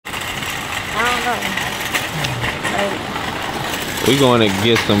We going to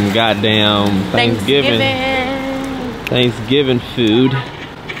get some goddamn Thanksgiving food.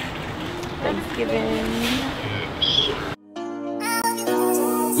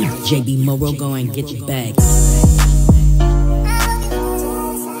 JB Morrow, go and get your bag.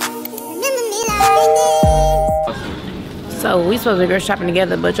 So we supposed to go shopping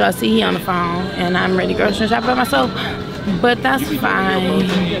together, but y'all see he on the phone, and I'm ready to grocery shop by myself. But that's fine.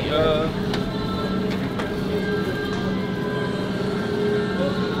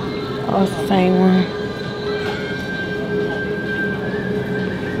 Oh, it's the same one.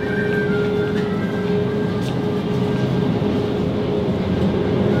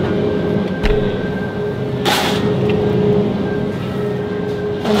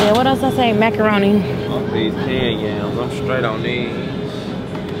 And then what else I say? Macaroni. These 10 yams, I'm straight on these.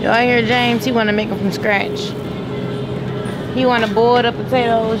 Y'all hear James? He want to make them from scratch. He want to boil the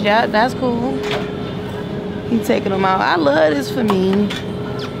potatoes. Yeah, that's cool. He taking them out. I love this for me.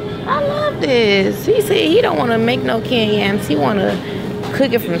 I love this. He said he don't want to make no canned yams. He want to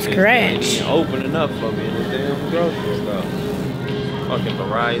cook it from scratch. Opening up for me in the damn grocery store. Fucking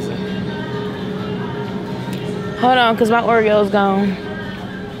Verizon. Hold on, because my Oreo's gone.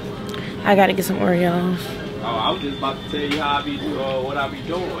 I gotta get some Oreos. Oh, I was just about to tell you how I be what I be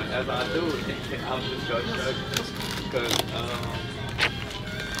doing as I do it. I was just gonna show you because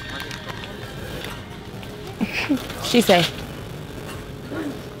She say,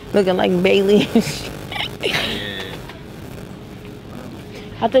 looking like Bailey. yeah.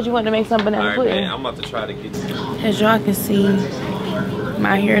 I thought you wanted to make some banana pudding. Man, I'm about to try to get As y'all can see,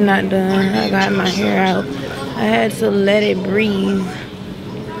 my hair not done. I got my hair out. I had to let it breathe.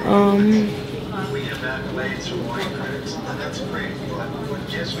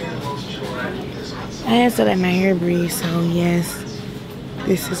 I had to let my hair breathe, so yes,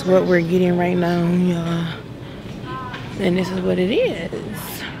 this is what we're getting right now, y'all. And this is what it is.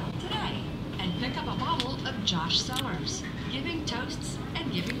 Today, and pick up a bottle of Josh Cellars, giving toasts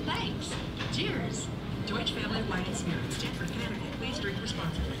and giving thanks. Cheers. Deutsche Family Wine and Spirits, Stanford, Connecticut. Please drink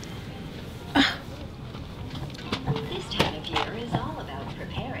responsibly. This time of year is all about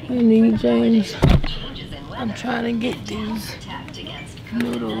preparing. I need James. I'm trying to get these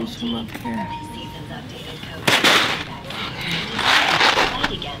noodles from up here.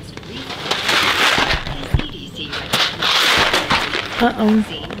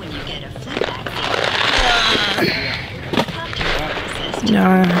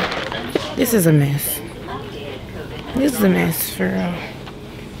 Nah, this is a mess. This is a mess for real.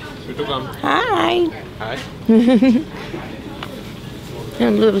 Hi. Hi.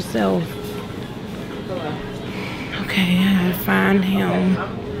 Him little self. Okay, I gotta find him.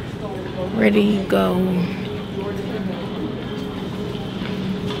 Where did he go?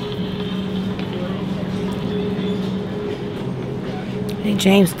 Hey,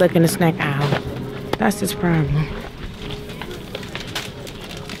 James stuck in the snack aisle. That's his problem.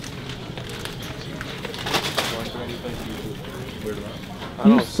 I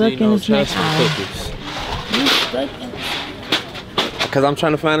don't see no chestnut cookies. You stuck in. Cause I'm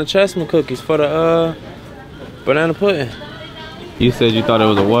trying to find the chestnut cookies for the banana pudding. You said you thought it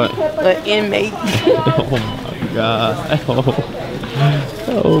was a what? An inmate. Oh my god.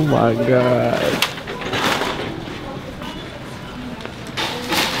 Oh my god.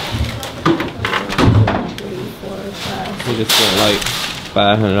 We just spent like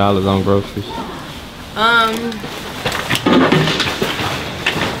 $500 on groceries.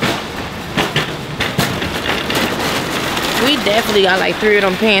 We definitely got like 3 of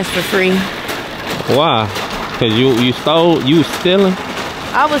them pants for free. Why? Cause you was stealing?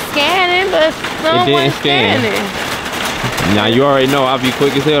 I was scanning, but someone was scanning. Now you already know I'll be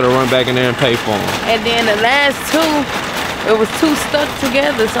quick as hell to run back in there and pay for them. And then the last 2, it was 2 stuck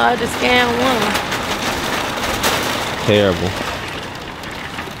together, so I just scanned one. Terrible.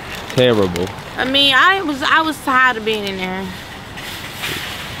 Terrible. I mean, I was tired of being in there.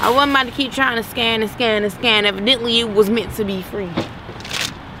 I wasn't about to keep trying to scan and scan and scan. Evidently, it was meant to be free.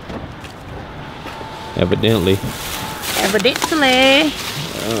 Evidently. Evidently.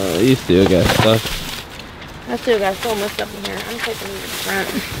 You still got stuff. I still got so much stuff in here. I'm taking it to the front.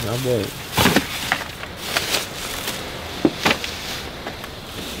 I bet.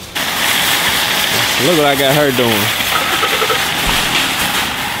 Look what I got her doing.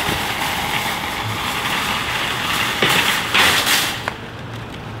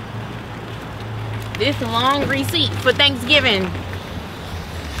 This long receipt for Thanksgiving.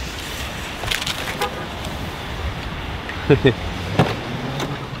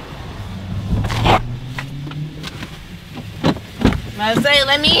 I say,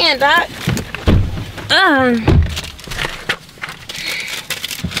 let me in, Doc. Okay,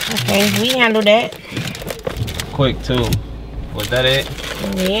 we handle that. Quick too. Was that it?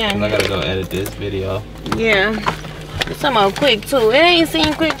 Yeah. I gotta go edit this video. Yeah. It's somehow quick too. It ain't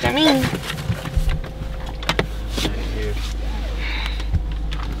seem quick to me.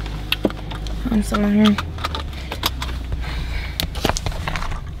 I'm still in here.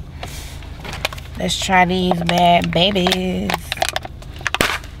 Let's try these bad babies.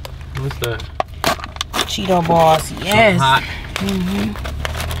 What's that? Cheeto balls, yes. Hot.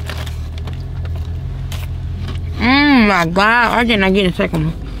 My God, I did not get a second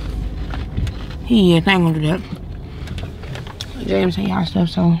one. He is, I ain't gonna do that. James hate hot stuff,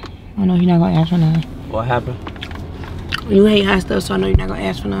 so I know he's not gonna ask for none. What happened? You hate hot stuff, so I know you're not gonna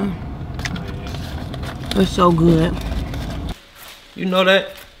ask for none. It's so good. You know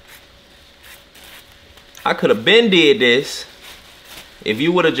that? I could have been did this if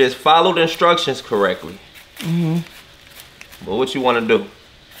you would have just followed instructions correctly. But what you want to do?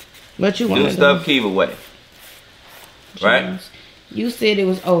 What you want to do? Do stuff Kiva way. Right? You said it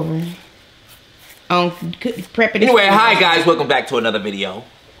was over. Prepping. Anyway, hi guys, welcome back to another video.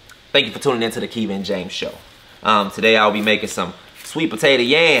 Thank you for tuning in to the Kiva and James show. Today I'll be making some sweet potato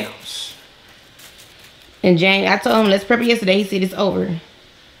yams. And James, I told him let's prep it yesterday. He said it's over.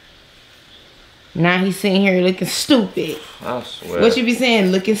 Now he's sitting here looking stupid. I swear. What you be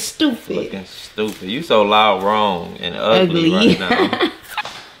saying? Looking stupid. Looking stupid. You so loud, wrong, and ugly right now.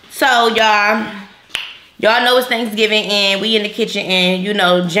 So y'all know it's Thanksgiving and we in the kitchen, and you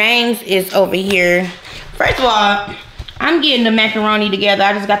know James is over here. First of all, I'm getting the macaroni together.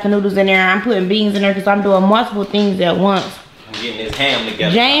 I just got the noodles in there. I'm putting beans in there because I'm doing multiple things at once. I'm getting this ham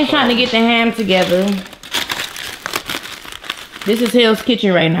together. James trying to get the ham together. This is Hill's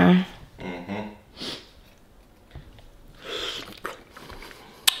kitchen right now.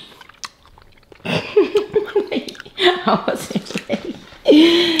 I wasn't ready.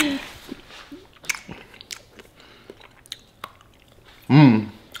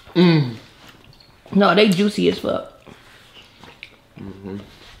 No, they juicy as fuck. Let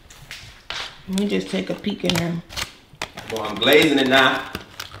me just take a peek in there. Well, I'm glazing it now.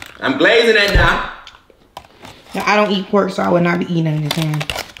 I'm glazing it now. Now, I don't eat pork, so I would not be eating in this ham.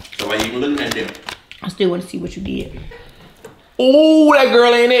 So why you looking at them? I still want to see what you did. Oh, that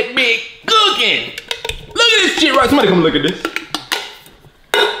girl ain't that big cooking. Look at this shit, right? Somebody come look at this.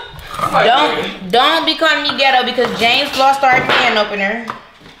 Don't be calling me ghetto because James lost our can opener.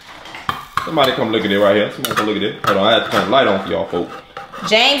 Somebody come look at it right here. Somebody come look at it. Hold on, I had to turn the light on for y'all folks.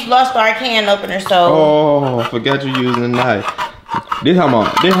 James lost our can opener, so. Oh, I forgot you using a knife. This how my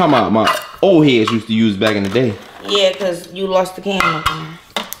old heads used to use back in the day. Yeah, cause you lost the can opener.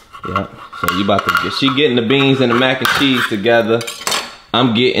 Yeah. So you about to get, she getting the beans and the mac and cheese together.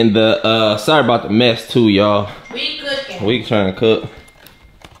 I'm getting the sorry about the mess too, y'all. We cooking. We trying to cook.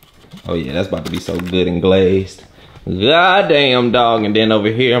 Oh yeah, that's about to be so good and glazed. God damn, dog. And then over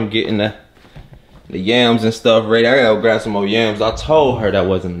here I'm getting the yams and stuff ready. I gotta go grab some more yams. I told her that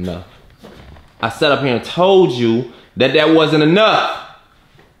wasn't enough. I sat up here and told you that wasn't enough.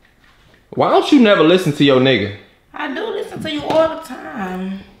 Why don't you never listen to your nigga? I do listen to you all the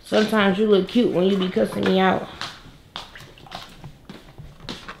time. Sometimes you look cute when you be cussing me out.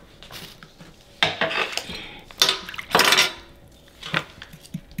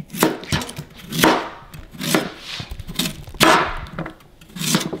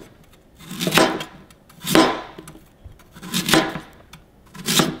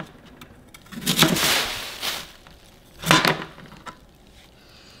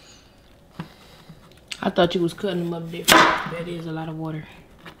 I thought you was cutting them up different. That is a lot of water.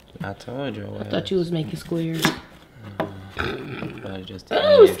 I told you. I thought you was making squares. Just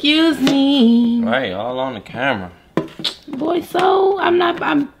Oh, excuse me. Right, all on the camera. Boy, so I'm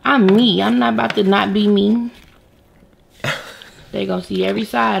me. I'm not about to not be me. They gonna see every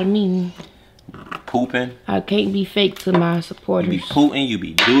side of me. Pooping. I can't be fake to my supporters. You be pooting, you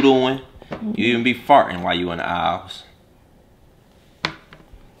be doodling, you even be farting while you in the aisles.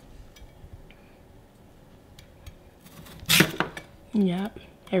 Yep.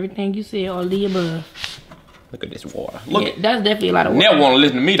 Everything you said, all the above. Look at this water. Look at that's definitely a lot of water. Never want to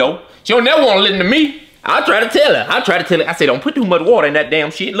listen to me though. She don't never want to listen to me. I try to tell her. I say, don't put too much water in that damn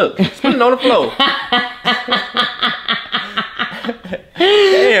shit. Look, it's putting on the floor.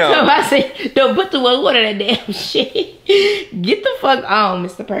 Damn. So I say, don't put too much water in that damn shit. Get the fuck on,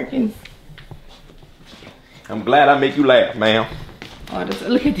 Mr. Perkins. I'm glad I make you laugh, ma'am. Oh,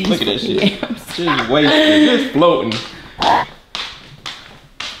 look at these. Look at this shit. Just wasted. Just floating.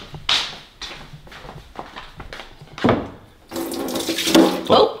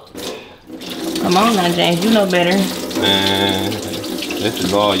 Oh, Come on now, James. You know better. Man, this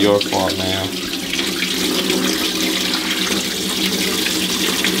is all your fault, man.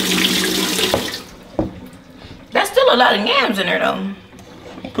 That's still a lot of yams in there, though.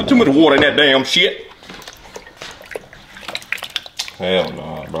 Put too much water in that damn shit. Hell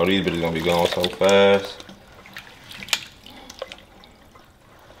no, bro. These bitches gonna be going so fast.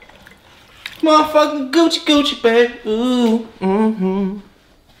 Motherfucking Gucci, baby. Ooh,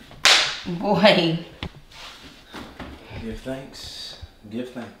 Boy. Give thanks. Give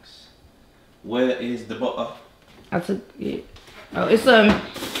thanks. Where is the butter? I took it. Oh, it's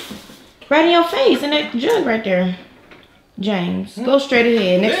right in your face in that jug right there. James, go straight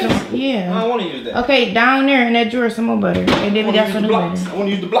ahead. Next one. Yeah. I don't want to use that. Okay, down there in that drawer, some more butter. And then we got some new butter. I want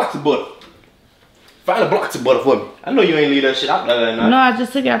to use the blocks of butter. Find the blocks of butter for me. I know you ain't leave that shit out there that night. No, I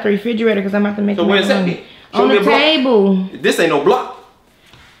just took it out the refrigerator because I'm about to make So where's that? On the table. This ain't no block.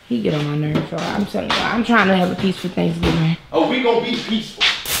 He get on my nerves, so I'm telling you, I'm trying to have a peaceful Thanksgiving. Oh, we gonna be peaceful.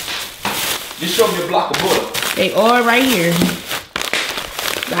 Just show me a block of butter. They all right here.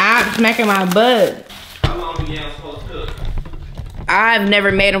 Stop smacking my butt. How long are yams supposed to cook? I've never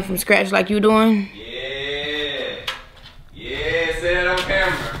made them from scratch like you doing. Yeah. Yeah, say that on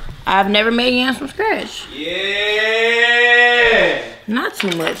camera. I've never made yams from scratch. Yeah. Not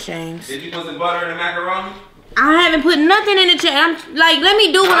too much, James. Did you put some butter in the macaroni? I haven't put nothing in the chat. I'm like, let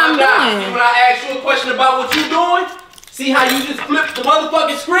me do what I'm doing. When I asked you a question about what you doing, see how you just flipped the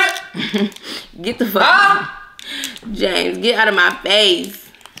motherfucking script? Get the fuck James, get out of my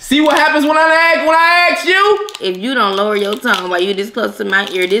face. See what happens when I ask you? If you don't lower your tone while you this close to my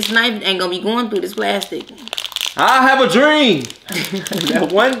ear, this knife ain't gonna be going through this plastic. I have a dream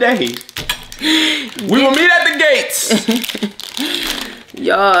that one day we will meet at the gates.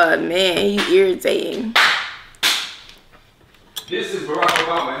 Y'all, man, he's irritating. This is Barack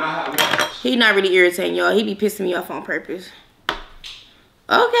Obama and I have watch. He not really irritating, y'all. He be pissing me off on purpose.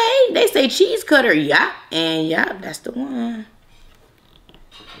 Okay, they say cheese cutter, yeah, and yeah, that's the one.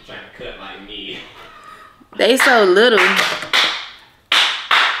 I'm trying to cut like me. They so little.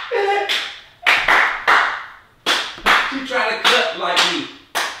 She trying to cut like me,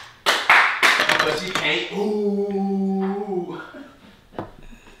 but she can't. Ooh.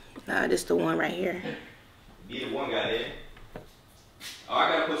 Nah, this the one right here. Be the one guy there. Oh, I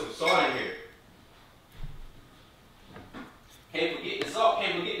gotta put some salt in here. Can't forget the salt,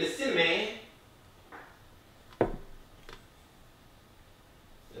 can't forget the cinnamon.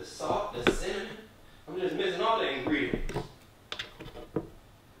 The salt, the cinnamon. I'm just missing all the ingredients.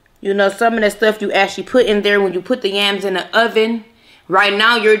 You know, some of that stuff you actually put in there when you put the yams in the oven. Right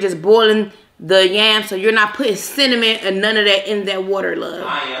now, you're just boiling the yams, so you're not putting cinnamon and none of that in that water, love.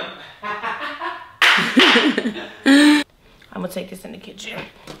 I am. I'm gonna take this in the kitchen.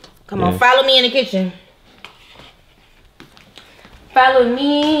 Come on, follow me in the kitchen. Follow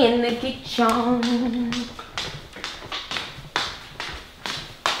me in the kitchen.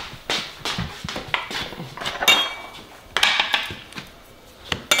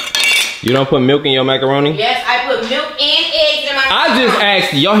 You don't put milk in your macaroni? Yes, I put milk and eggs in my macaroni. I just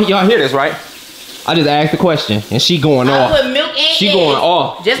asked, y'all hear this, right? I just asked the question and she going off. I put milk and eggs. She going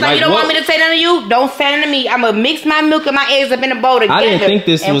off. Just like you don't want me to say nothing to you, don't say nothing to me. I'm gonna mix my milk and my eggs up in a bowl together. I didn't think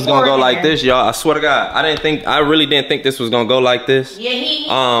this was gonna go like this. this, y'all. I swear to God, I really didn't think this was gonna go like this.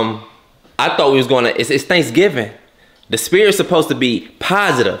 Yeah, I thought we was gonna. It's Thanksgiving. The spirit's supposed to be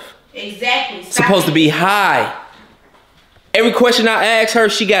positive. Exactly. Supposed to be high. Every question I asked her,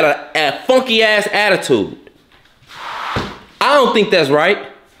 she got a funky ass attitude. I don't think that's right.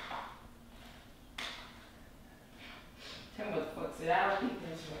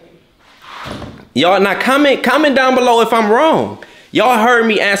 Y'all, now comment down below if I'm wrong. Y'all heard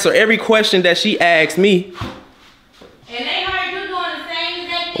me answer every question that she asked me. And they heard you doing the same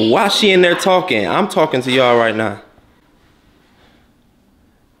exact thing. Why she in there talking? I'm talking to y'all right now.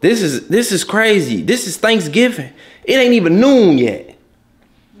 This is crazy. This is Thanksgiving. It ain't even noon yet.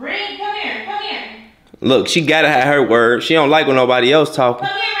 Come here. Look, she gotta have her word. She don't like when nobody else talking.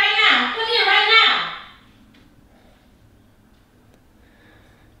 Come here right now.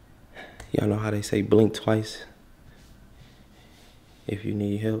 Y'all know how they say blink twice if you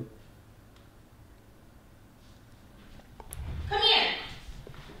need help. Come here.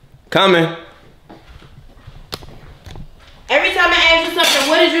 Coming. Every time I ask you something,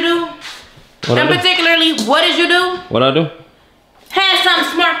 what did you do? What I do? Particularly, what did you do? What I do? Have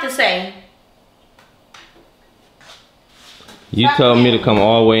something smart to say. You told me to come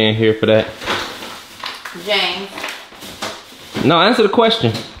all the way in here for that. James. No, answer the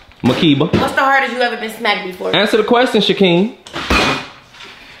question, Makiba. What's the hardest you ever been smacked before? Answer the question, Shakeen.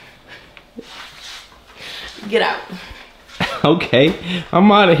 Get out. Okay,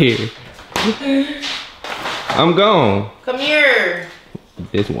 I'm out of here. I'm gone. Come here.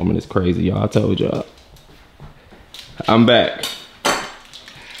 This woman is crazy, y'all. I told y'all. I'm back.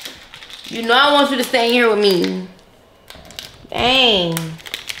 You know I want you to stay in here with me. Dang.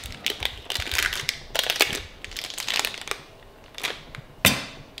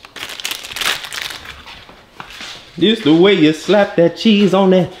 This the way you slap that cheese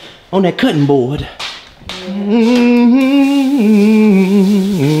on that cutting board. You're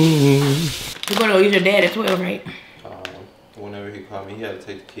gonna go use your dad at 12, right? Whenever he called me, he had to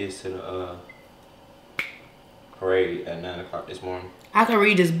take the kids to the parade at 9 o'clock this morning. I could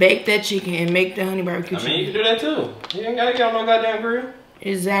read just bake that chicken and make the honey barbecue chicken. I mean, you can do that too. You ain't gotta get on no goddamn grill.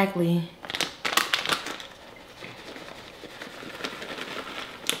 Exactly.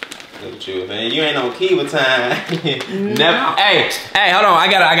 Look at you, man. You ain't on Kiva time. Never. Hey, hold on. I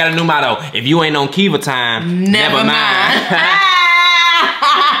got a new motto. If you ain't on Kiva time, never mind.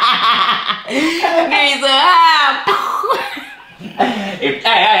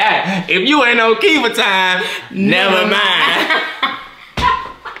 If you ain't on Kiva time, never mind.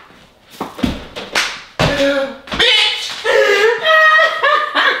 Bitch!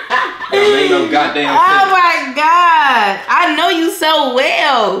 Ain't no goddamn oh my God. I know you so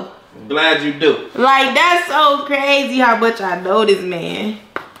well. I'm glad you do. Like, that's so crazy how much I know this man.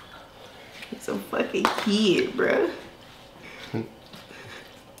 He's a fucking kid, bro.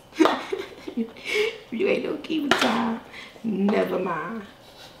 You ain't no keep time. Never mind.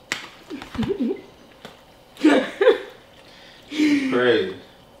 Crazy.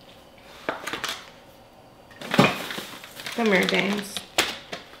 Come here, James.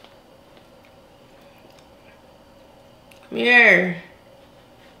 Come here.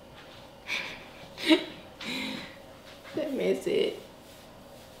 That man said.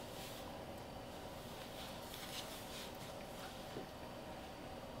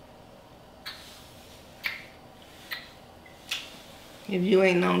 If you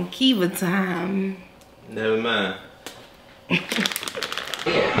ain't on Kiva time. Never mind.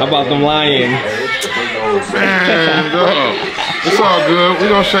 How about them lions? Man, it's all good. We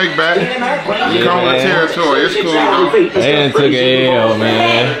gonna shake back. We come with territory. It's cool. They done took a L,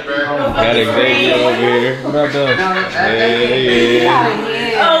 man. Got Xavier over here. What about them? Yeah.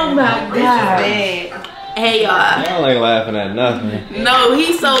 Oh my God. Hey y'all. Y'all ain't laughing at nothing. No,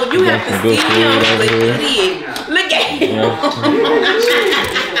 he's so, you have to see him, but he did. Look at him.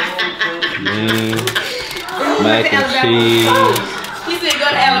 Mac and cheese. He said go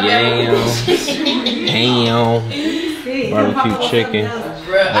to Alabama. Ham. Barbecue chicken. Oh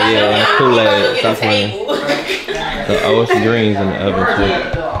yeah, Kool-Aid. Stop playing. The ocean greens in the oven too.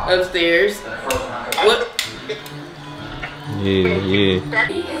 Upstairs. What? Yeah.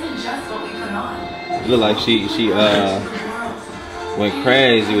 Look like she went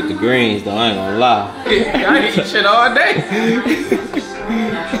crazy with the greens though, I ain't gonna lie. I eat shit all day.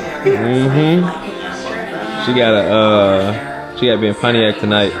 She got to be in Pontiac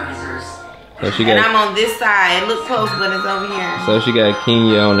tonight. So she got. And I'm on this side. Look close, but it's over here. So she got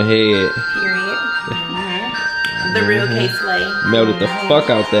Kenya on the head. Period. The real K-Slay. Melted the fuck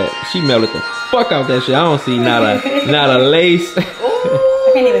out that. She melted the fuck out that shit. I don't see not a lace. I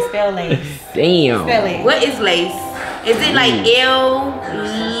can't even spell lace. Damn. Spell it. What is lace? Is it like L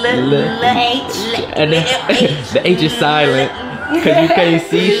H? The H is silent because you can't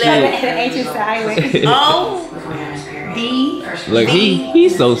see shit. The H is silent. O D. Look,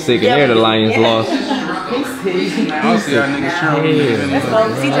 he's so sick, and there the Lions lost. I don't see how niggas sure. Let's go.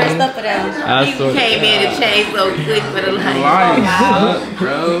 She dressed up for them. I He swear. came in and changed so quick for the Lions. Lions suck,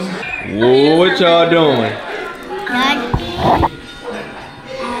 bro. Whoa, what y'all doing?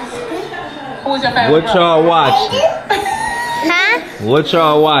 Who's your favorite? What y'all watching? Huh? What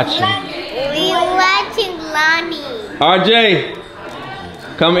y'all watching? We watching Lonnie. RJ,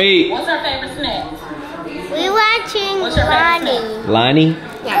 come eat. What's her favorite snack? We watching What's your favorite Lonnie. Lonnie?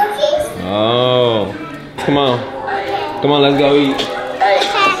 Yeah. Oh. Come on. Come on, let's go eat.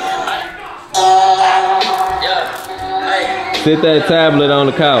 Sit that tablet on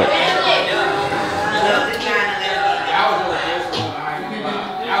the couch.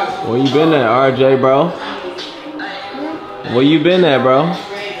 Where you been at, RJ, bro? Where you been at, bro?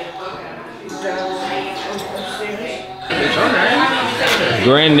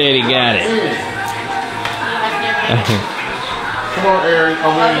 Granddaddy got it. Come on, Aaron.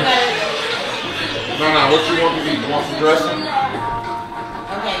 Come in. No, what you want to eat? You want some dressing?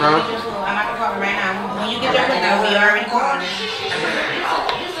 Okay, Huh? I'm not gonna call him right now. When you get your food, we already calling him.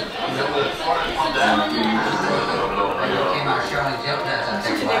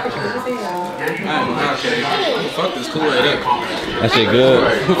 Fuck this Kool-Aid up. That shit good.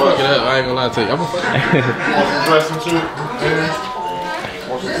 Fuck it up. I ain't gonna lie to you. I'm gonna fuck it. Want some dressing too?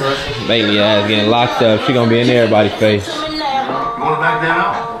 Want some dressing? Lately ass getting locked up. She gonna be in everybody's face. You want to back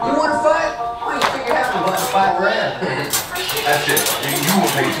down? You want to fight? Well, you figure out about $5 grand. That's it. You will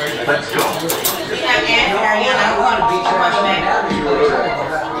pay. Let's go. I want to beat your ass back.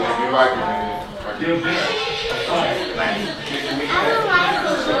 You like it, man.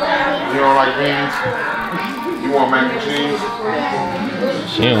 You don't like beans? You want mac and cheese?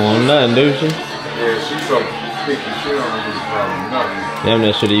 She don't want nothing, do she? Yeah, she's so picky. She don't want nothing. Damn,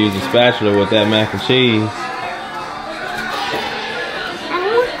 that should have used a spatula with that mac and cheese. I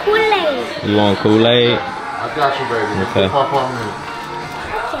want Kool-Aid. You want Kool-Aid? I got you, baby. Okay. Pop on me.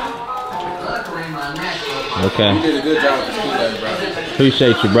 Okay. You did a good job with this Kool-Aid, bro.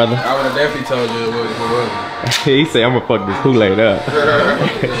 Appreciate you, brother. I would have definitely told you it wasn't. He said, I'm gonna fuck this Kool-Aid up.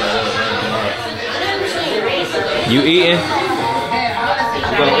 You eating?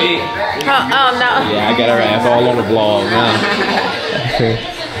 You gonna eat? Oh no. Yeah, I got her ass all on the vlog now.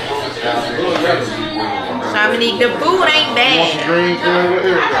 Dominique, the food ain't bad. Green,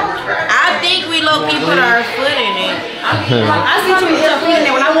 I think we low-key put our foot in it. I see you with your feet in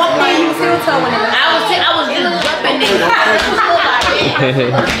there. When I walked in, you was still toeing it. I was just jumping in.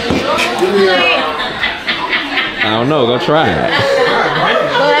 I don't know, go try it.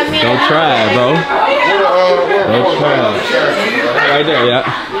 Go try it, bro. Go try it. Right there, yeah.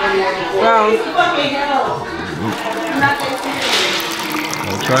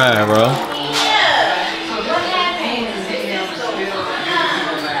 Go try it, bro.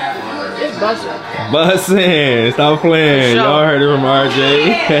 Bussin', stop playing. Y'all heard it from RJ.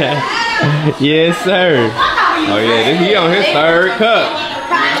 Yes, sir. Oh yeah, he on his third cup.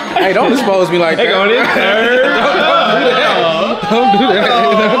 Hey, don't expose me like that. They on his third cup. Don't do that.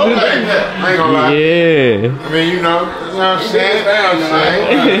 I ain't gonna lie. Yeah. I mean, you know what I'm saying?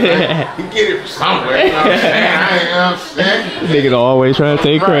 You get it from somewhere. You know what I'm saying? I ain't, you know what I'm saying? Niggas always trying to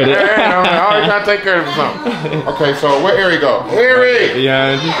take credit. I always trying to take credit for something. Okay, so where Ari go? Ari!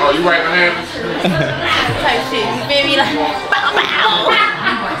 Yeah. Oh, you right behind me? Type shit. You feel me? Like, bow,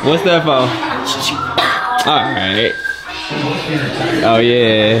 bow. What's that for? Alright. Oh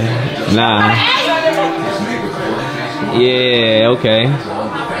yeah. Nah. Yeah, okay.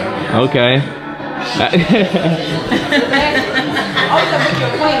 Okay.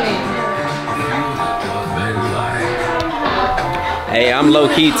 Hey, I'm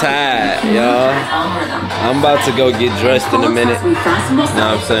low-key tired, y'all. I'm about to go get dressed in a minute. You know what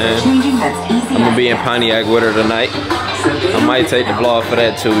I'm saying? I'm gonna be in Pontiac with her tonight. I might take the vlog for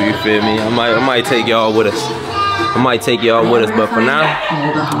that too, you feel me? I might take y'all with us. But for now,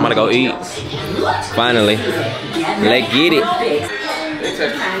 I'm gonna go eat. Finally. Let's get it.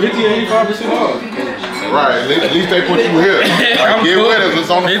 50-85% off. Right, at least they put you here. Like, get with us, it's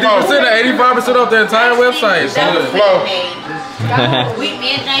on the floor. 50% or 85% off the entire website. It's on the floor.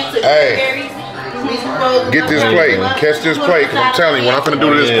 Hey, get this plate. Catch this plate. Cause I'm telling you, when I'm finna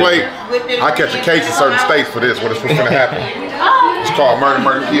do this plate, I catch a case in certain states for this. What's finna happen? It's called murder,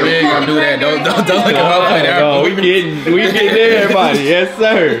 kill. We ain't gonna do that. Don't look at my plate. No, we getting everybody. Yes,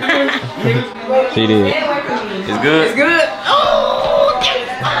 sir. She did. It's good? It's good. Oh,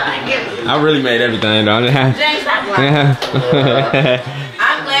 I really made everything, though. James, stop lying.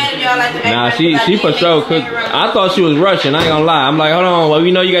 I'm glad y'all like to Nah, she for sure cooked. I thought she was rushing. I ain't gonna lie. I'm like, hold on. Well,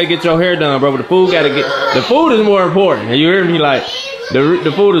 you know you gotta get your hair done, bro. But the food is more important. You hear me? Like,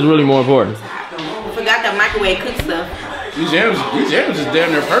 the food is really more important. Forgot the microwave cook stuff. These jams is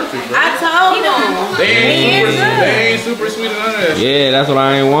damn near perfect, bro. I told him. They ain't super sweet and none of that. Yeah, that's what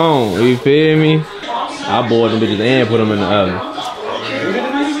I ain't want. You feel me? I boiled them bitches and put them in the oven.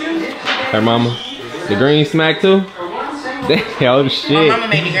 Her mama. The green smack too? Oh shit. My mama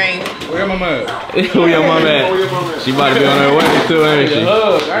made the green. Where my mom? Who your mama at? She about to be on her way too, ain't she?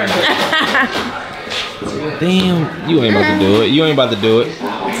 Damn, you ain't about to do it. You ain't about to do it.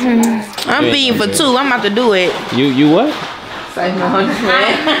 I'm feeding for two. I'm about to do it. You what? Say no, Is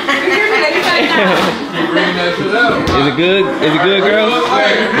it good? Is it good, girl?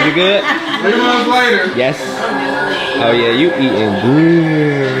 Is it good? 3 months later. Yes. Oh yeah, you eating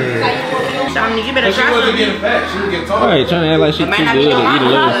good. Dominique, you better She try wasn't something. getting fat. She was getting tall. Alright, trying to act like she too good to eat a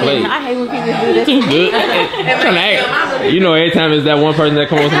little plate. I hate when people do this. Too good. Trying to act. You know, every time it's that one person that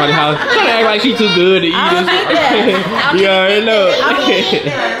comes over somebody's house, trying to act like she too good to eat this. You already know.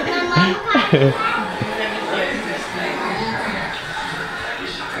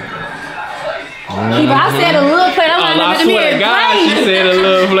 But I said a little plate. I'm I not swear to God, she said a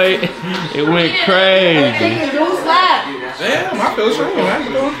little plate. It went crazy. Chicken do slap. Damn, I feel shame.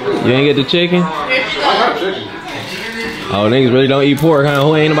 You ain't get the chicken? I got chicken. Oh, niggas really don't eat pork, huh?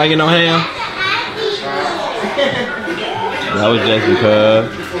 Who ain't nobody get no ham? That was just because.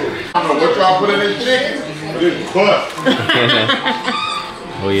 I don't know what y'all put in this chicken. It's butt.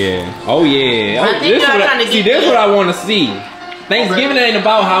 Oh yeah. Oh yeah. I think y'all trying to get this what I want to see. Thanksgiving ain't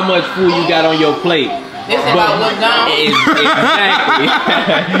about how much food you got on your plate. This is about what's gone. Exactly.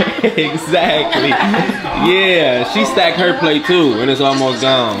 Exactly. Yeah, she stacked her plate too, and it's almost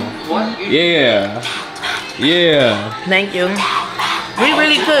gone. Yeah. Yeah. Thank you. We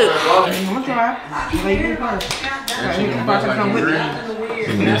really cook. I'm gonna try.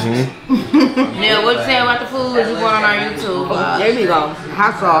 Neil, what you say about the food you want on our YouTube? There we go.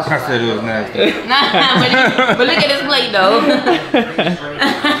 Hot sauce. I said it was nasty. But look at this plate though.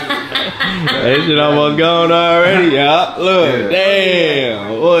 That shit almost gone already. Yeah. Look. Damn.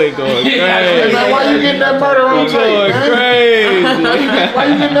 Boy, going crazy. Hey, man, why you getting that murder on tape, Going man? crazy. Why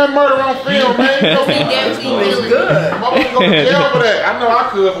you getting that murder on film, man? You know, It's good. I'm gonna go to jail for that. I know I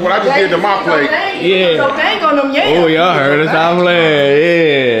could for what I just did to my plate. Yeah. So dang on them yams. Oh, y'all heard us. I'm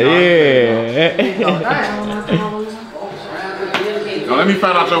playing. Yeah. Now, let me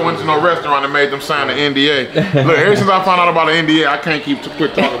find out y'all went to no restaurant and made them sign the NDA. Look, ever since I found out about the NDA, I can't quit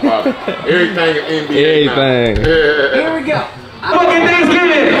talking about it. Everything is NDA now. Everything. Here we go. Fucking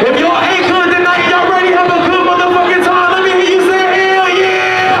Thanksgiving. If y'all ain't good tonight, y'all ready to have a good motherfucking time. Let me hear you say hell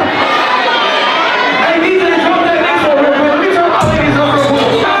yeah. Hey, DJ, drop that next one real quick. Let me turn my ladies up real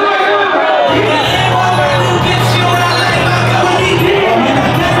quick.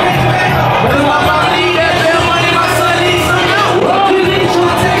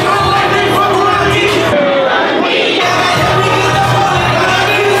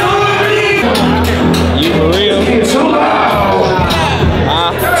 You for real?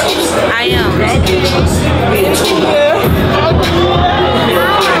 I am.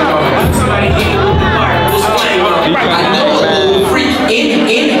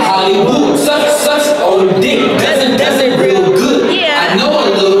 In Hollywood, such old dick doesn't real good. Yeah. I know a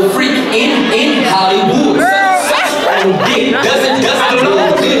little freak in Hollywood, such old dick doesn't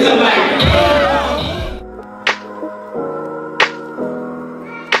real good.